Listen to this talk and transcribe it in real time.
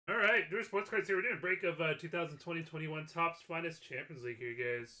right, there's sports cards here. We're doing a break of 2020-21 Topps Finest Champions League here,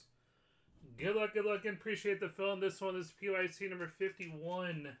 guys. Good luck, and appreciate the film. This one is PYT number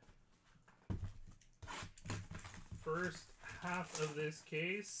 51. First half of this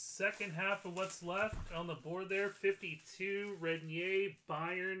case. Second half of what's left on the board there. 52, Renier,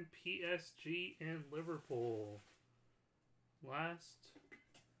 Bayern, PSG, and Liverpool. Last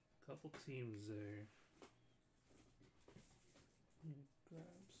couple teams there. Grab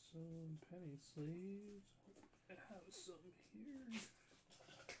some penny sleeves. I have some here.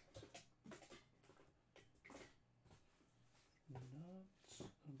 Not.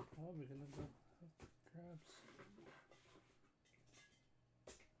 I'm probably gonna go grab some.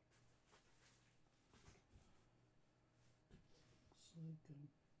 Looks like I'm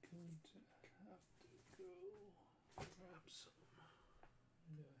going to have to go grab some.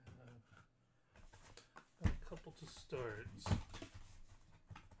 I have a couple to start.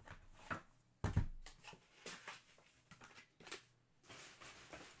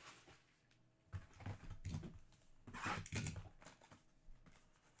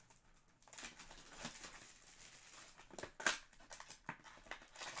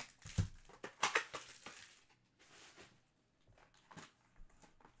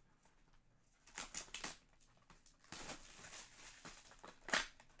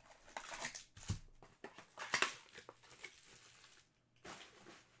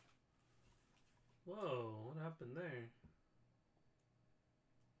 Whoa, what happened there?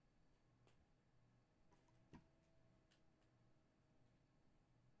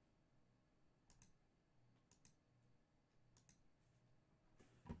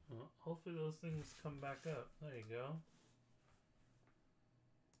 Well, hopefully those things come back up. There you go.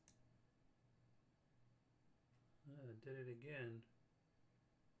 Did it again.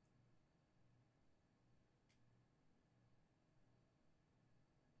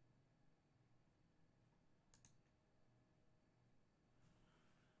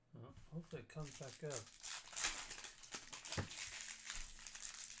 Well, hopefully it comes back up.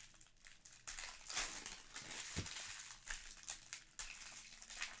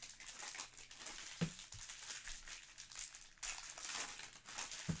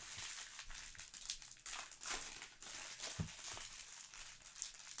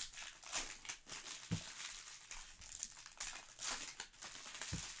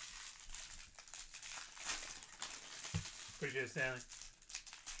 Appreciate it, Stanley.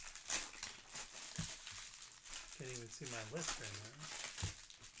 Can't even see my list right now.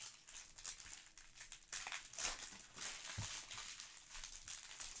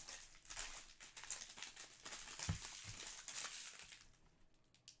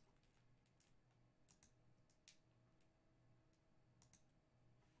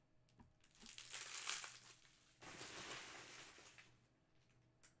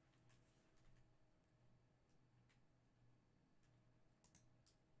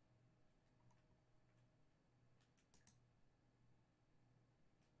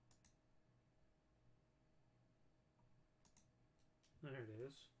 There it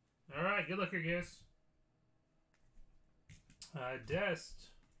is. All right, good luck here, guys.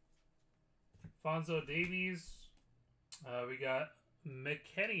 Dest. Fonzo Davies. We got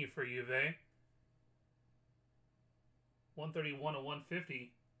McKenny for Juve. 131 to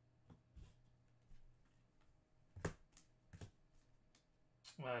 150.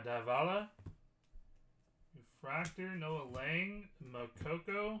 Davala. Refractor. Noah Lang.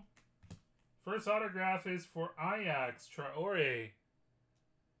 Mokoko. First autograph is for Ajax. Traore.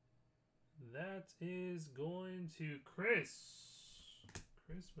 That is going to Chris.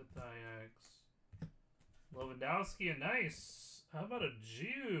 Chris with Ajax. Lewandowski, a nice. How about a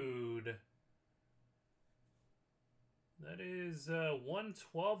Jude? That is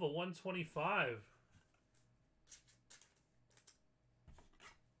 112 of 125.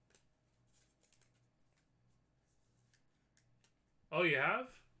 Oh, you have?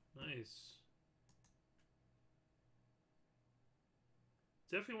 Nice.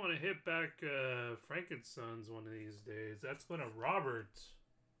 Definitely want to hit back Frankenson's one of these days. That's going to Robert.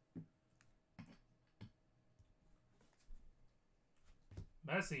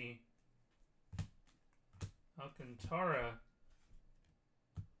 Messi. Alcantara.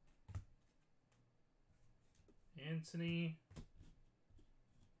 Anthony.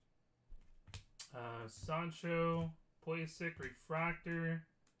 Sancho. Pulisic, Refractor.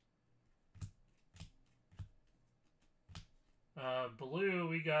 Blue,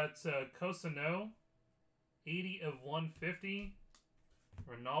 we got Cosano, 80 of 150.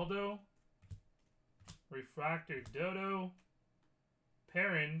 Ronaldo. Refractor, Dodo.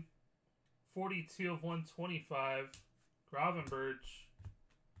 Perrin, 42 of 125. Gravenberch.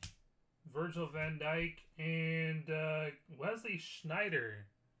 Virgil van Dijk, and Wesley Schneider.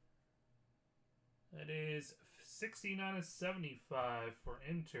 That is 69 of 75 for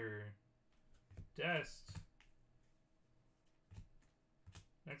Inter. Dest.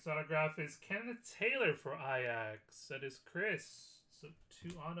 Next autograph is Kenneth Taylor for Ajax. That is Chris. So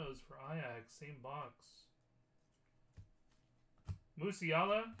 2 autos for Ajax, same box.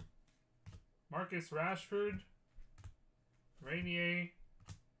 Musiala, Marcus Rashford, Rainier,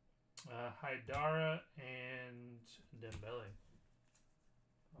 Haidara, and Dembele.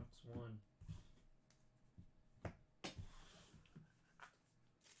 Box 1.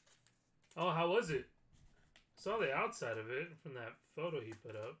 Oh, how was it? Saw the outside of it from that photo he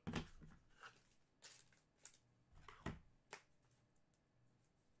put up.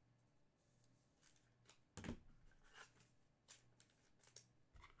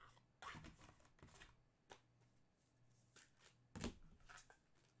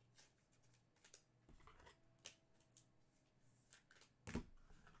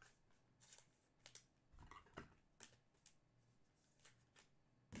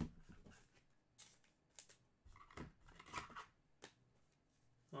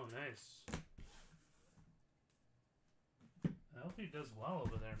 Oh, nice. I hope he does well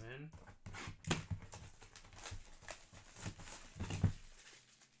over there, man.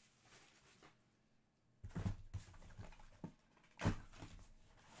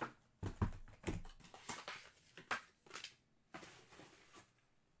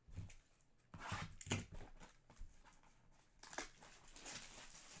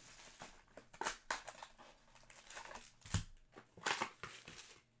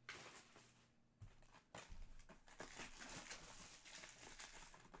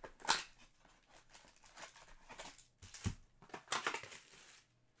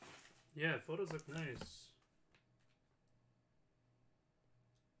 Yeah, photos look nice.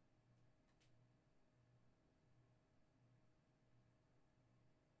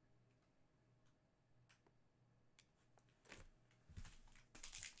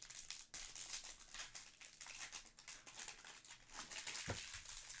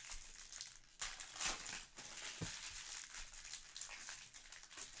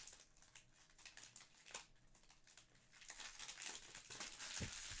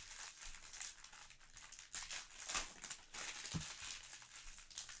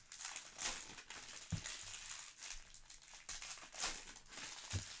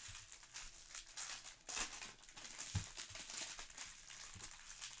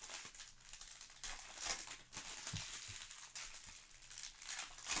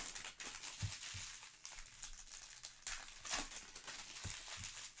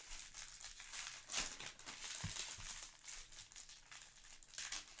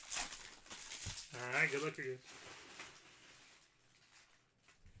 Alright, good luck to you.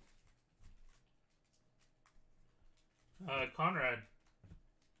 Conrad.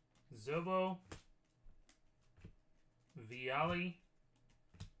 Zobo. Viali.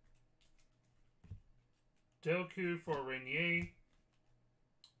 Doku for Rainier.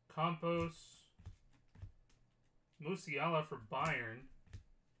 Campos. Musiala for Bayern.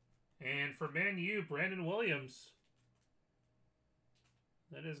 And for Man U, Brandon Williams.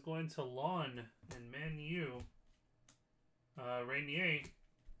 That is going to Lon and Man U. Rainier,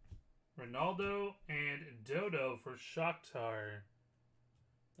 Ronaldo, and Dodo for Shakhtar.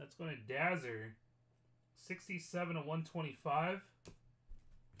 That's going to Dazer. 67 of 125.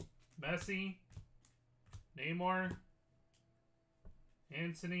 Messi, Neymar,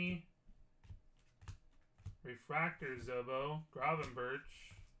 Anthony, Refractor Zobo, Gravenberch.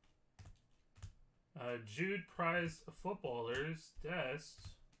 Jude Prize Footballers,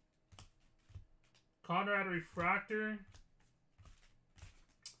 Dest. Conrad Refractor.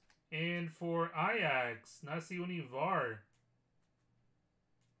 And for Ajax, Nasiuni Var.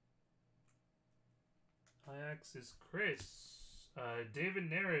 Ajax is Chris. David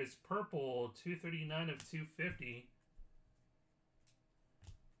Neres, Purple, 239 of 250.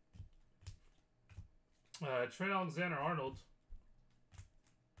 Trent Alexander-Arnold.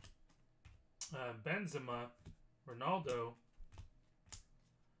 Benzema, Ronaldo,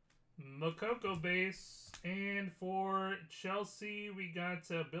 Mokoko base, and for Chelsea we got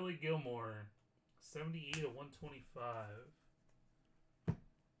Billy Gilmore, 78 of 125.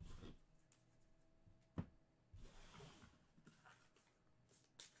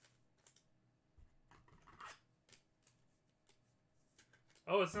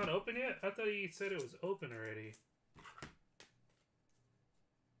 Oh, it's not open yet? I thought he said it was open already.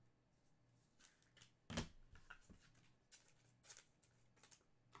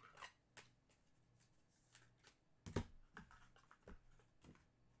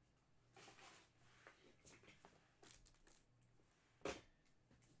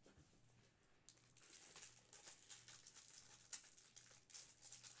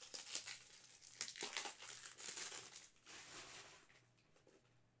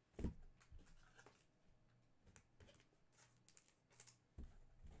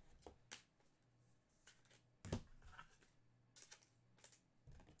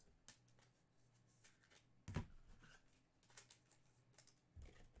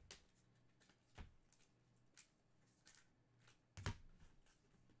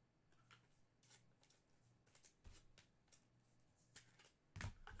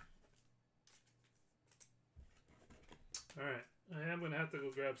 Alright, I am going to have to go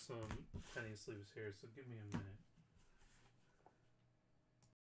grab some penny sleeves here, so give me a minute.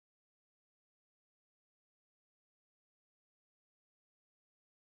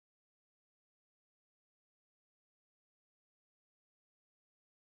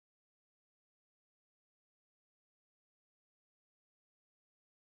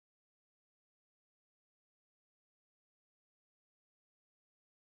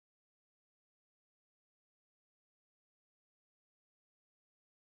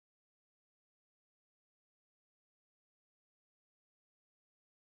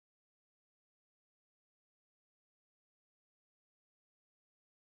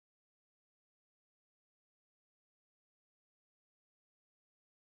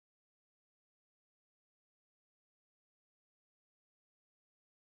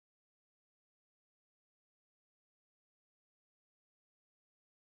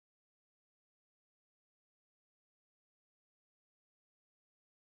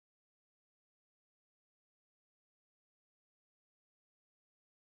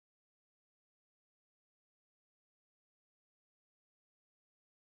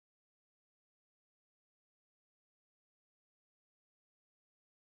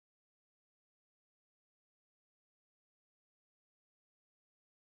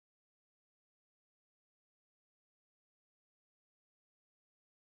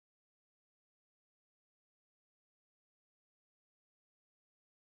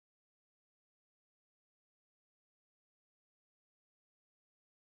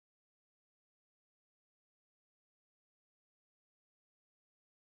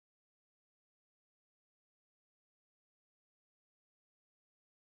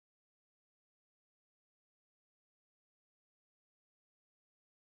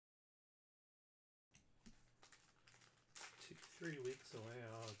 Two, 3 weeks away.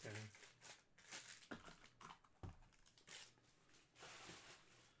 Oh, okay.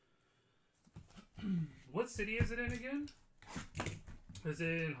 What city is it in again? Is it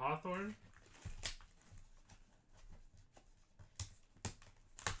in Hawthorne?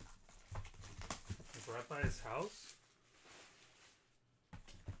 Like right by his house?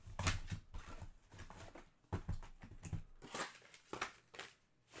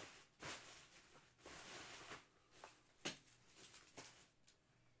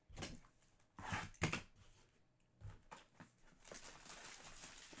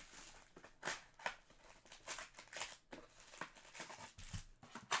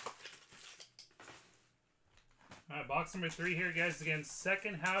 Alright, box number 3 here, guys. Again,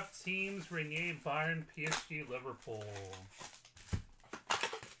 second half teams, Renier, Bayern, PSG, Liverpool.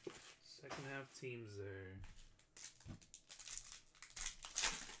 Second half teams there.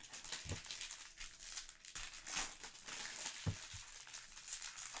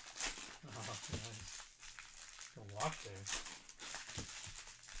 Oh, nice. Good walk there.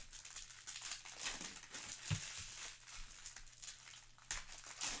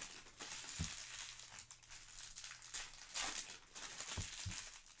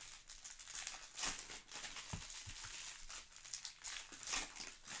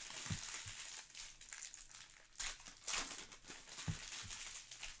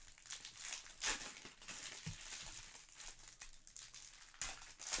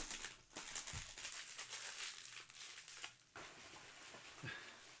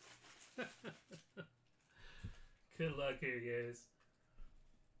 Good luck here, guys.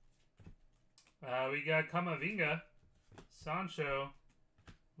 We got Kamavinga, Sancho,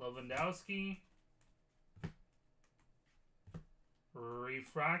 Lewandowski,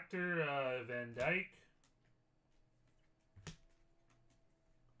 Refractor, Van Dijk.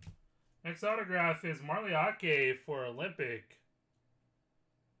 Next autograph is Marliake for Olympic.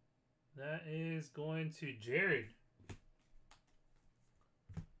 That is going to Jared.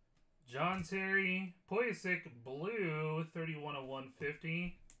 John Terry, Pulisic, blue, 31 of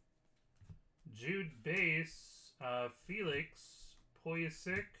 150. Jude base, Felix,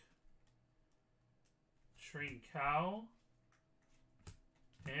 Pulisic, Trincao,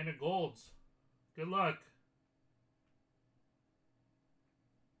 and a gold. Good luck.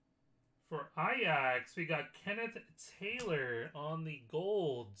 For Ajax, we got Kenneth Taylor on the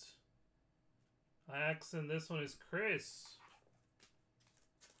gold. Ajax, and this one is Chris.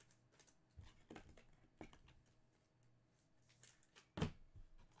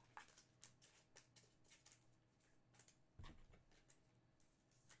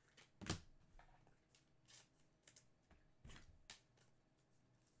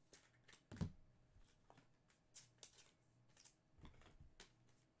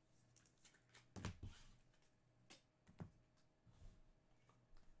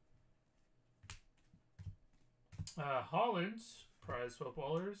 Holland, prize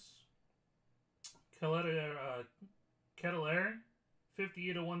footballers. Kettler,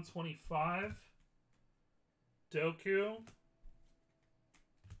 58 to 125. Doku.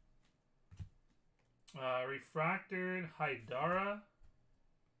 Refractored Haidara.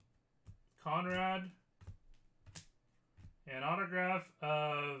 Conrad. An autograph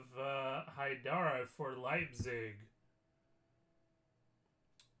of Haidara for Leipzig.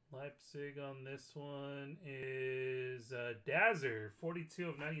 Leipzig on this one is Dazer, 42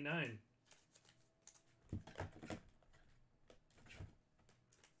 of 99.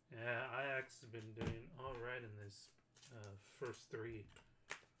 Yeah, Ajax has been doing all right in this first three.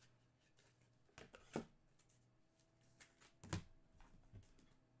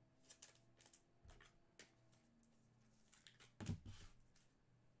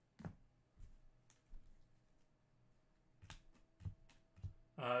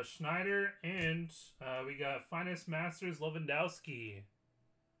 Schneider, and we got Finest Masters Lewandowski.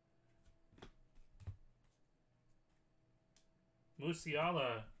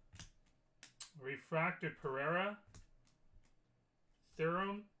 Musiala. Refracted Pereira.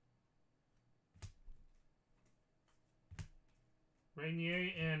 Thuram. Rainier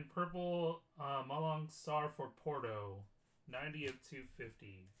and purple Malang Sarr for Porto. 90 of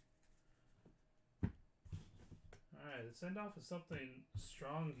 250. Alright, let's end off with something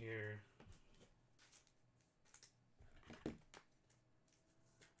strong here.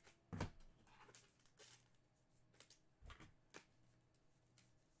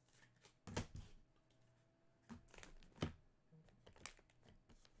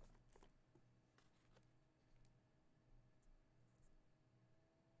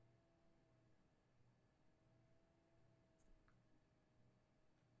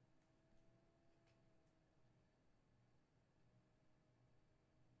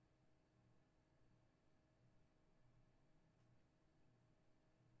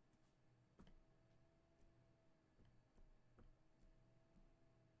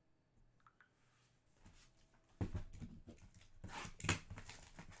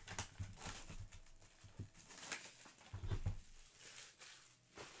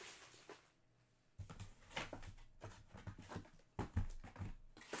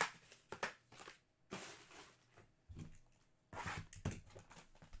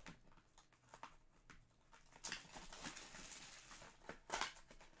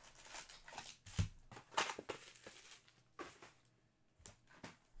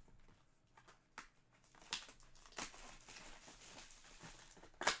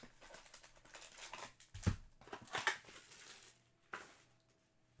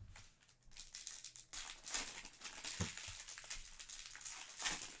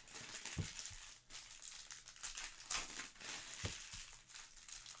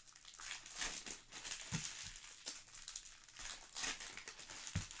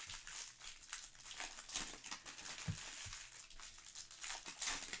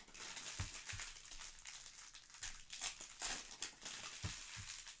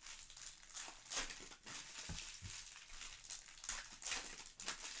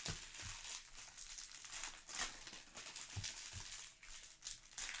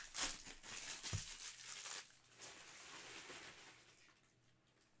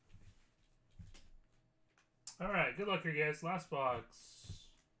 Alright, good luck here, guys. Last box.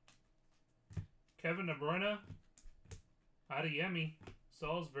 Kevin De Bruyne. Adeyemi.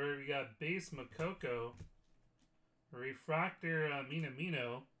 Salzburg. We got base Makoko. Refractor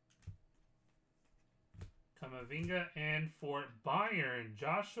Minamino. Kamavinga. And for Bayern,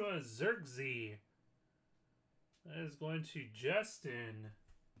 Joshua Zirkzee. That is going to Justin.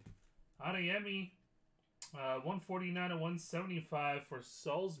 Adeyemi. 149 to 175 for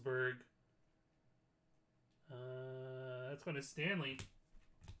Salzburg. That's going to Stanley.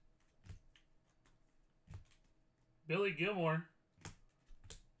 Billy Gilmore.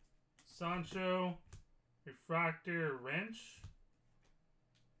 Sancho. Refractor Wrench.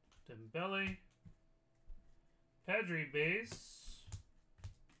 Dembele. Pedri base.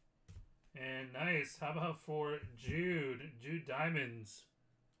 And nice. How about for Jude? Jude Diamonds.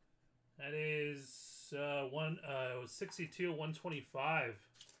 That is 62 125.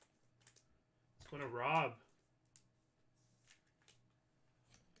 It's going to Rob.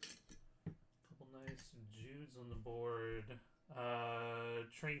 Couple nice Judes on the board.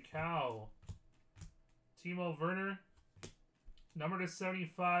 Trincao. Timo Werner. Number to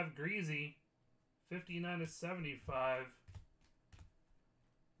 75, Greasy. 59 to 75.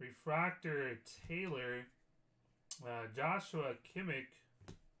 Refractor Taylor. Joshua Kimmich.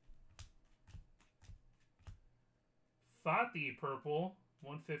 Fati purple.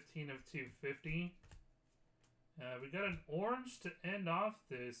 115 of 250. We got an orange to end off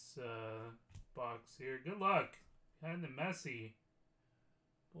this box here. Good luck. Behind the Messi.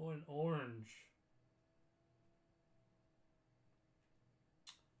 Going orange.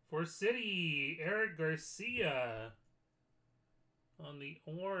 For City, Eric Garcia. On the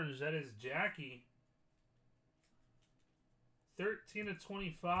orange, that is Jackie. 13 of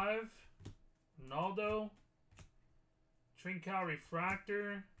 25. Ronaldo. Trincao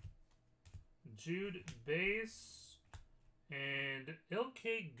Refractor. Jude base. And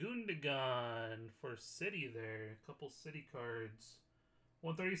Ilkay Gundogan for City there. A couple City cards.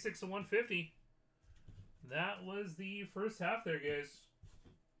 136 and 150. That was the first half there, guys.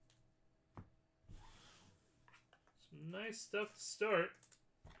 Some nice stuff to start.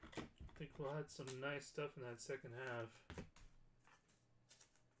 I think we'll have some nice stuff in that second half.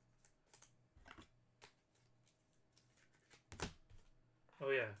 Oh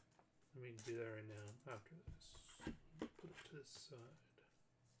yeah, let me do that right now after this. Put it to the side.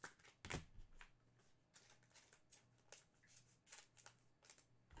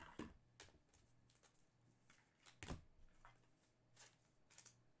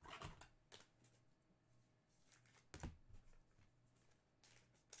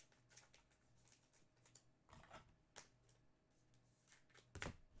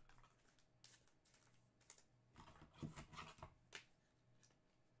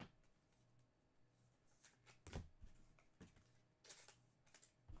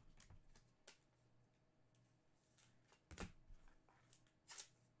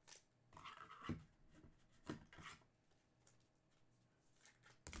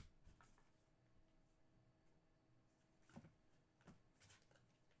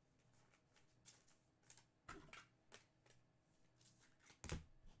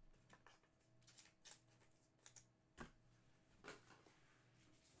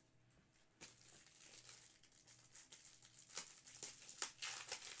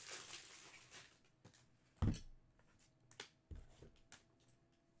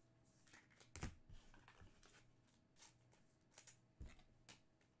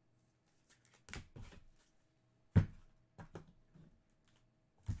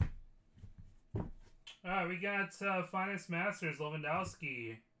 Alright, we got Finest Masters,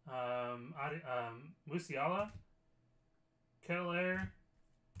 Lewandowski, Musiala, Keller,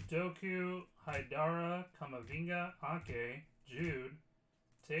 Doku, Haidara, Kamavinga, Ake, Jude,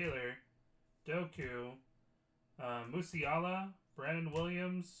 Taylor, Doku, Musiala, Brandon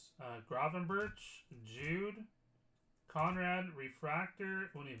Williams, Gravenberch, Jude, Conrad, Refractor,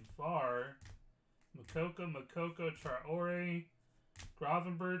 Univar, Makoko, Traore,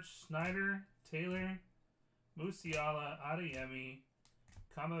 Gravenberch, Snyder, Taylor, Musiala, Adeyemi,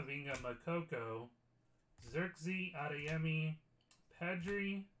 Kamavinga, Makoko, Xerxes, Adeyemi,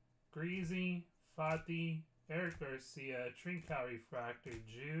 Pedri, Greasy, Fati, Eric Garcia, Trincao Refractor,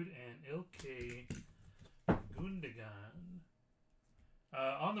 Jude, and Ilkay Gundogan.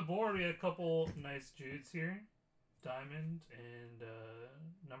 On the board, we had a couple nice Judes here. Diamond and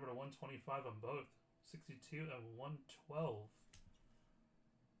number to 125 on both. 62 and 112.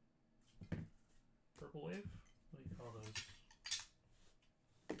 Purple wave? What do you call those?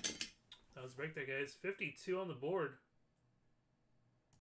 That was break there, guys. 52 on the board.